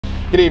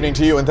Good evening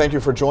to you, and thank you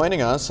for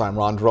joining us. I'm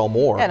Rondrell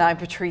Moore. And I'm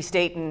Patrice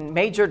Dayton.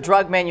 Major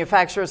drug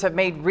manufacturers have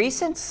made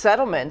recent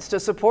settlements to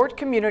support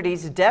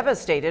communities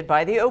devastated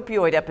by the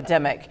opioid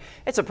epidemic.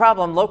 It's a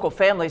problem local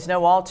families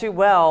know all too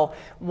well.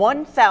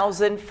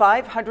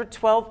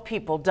 1,512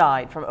 people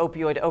died from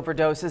opioid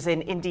overdoses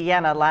in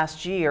Indiana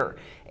last year.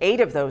 8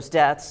 of those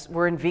deaths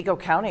were in Vigo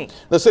County.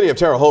 The city of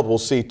Terre Haute will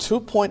see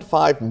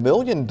 $2.5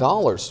 million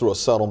through a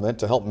settlement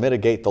to help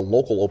mitigate the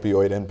local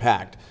opioid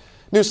impact.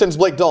 News 10's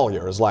Blake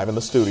Dollier is live in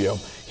the studio.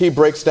 He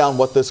breaks down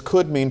what this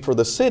could mean for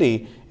the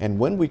city and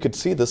when we could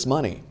see this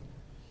money.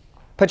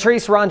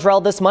 Patrice,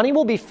 Rondrell, this money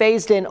will be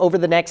phased in over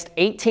the next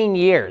 18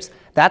 years.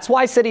 That's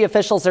why city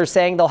officials are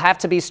saying they'll have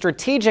to be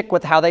strategic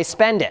with how they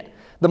spend it.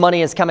 The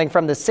money is coming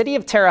from the city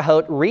of Terre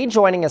Haute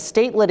rejoining a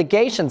state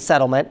litigation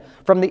settlement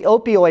from the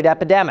opioid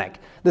epidemic.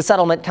 The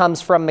settlement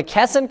comes from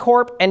McKesson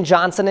Corp and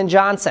Johnson &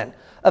 Johnson.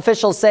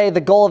 Officials say the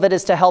goal of it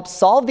is to help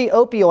solve the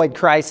opioid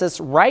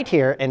crisis right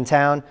here in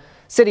town.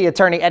 City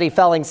Attorney Eddie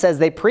Felling says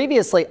they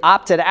previously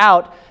opted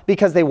out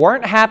because they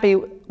weren't happy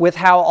with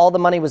how all the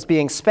money was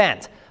being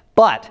spent.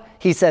 But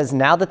he says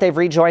now that they've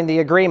rejoined the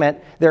agreement,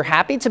 they're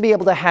happy to be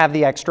able to have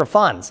the extra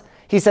funds.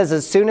 He says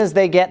as soon as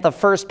they get the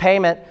first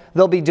payment,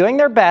 they'll be doing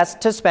their best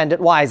to spend it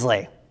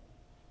wisely.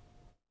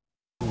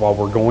 While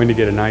we're going to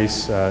get a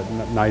nice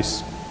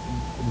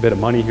bit of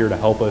money here to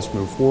help us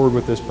move forward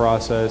with this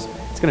process,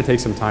 it's going to take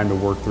some time to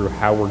work through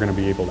how we're going to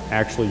be able to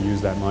actually use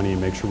that money and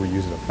make sure we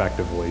use it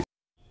effectively.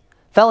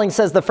 Felling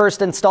says the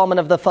first installment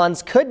of the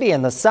funds could be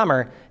in the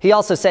summer. He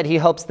also said he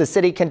hopes the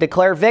city can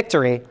declare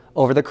victory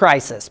over the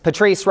crisis.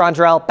 Patrice,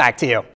 Rondrell, back to you.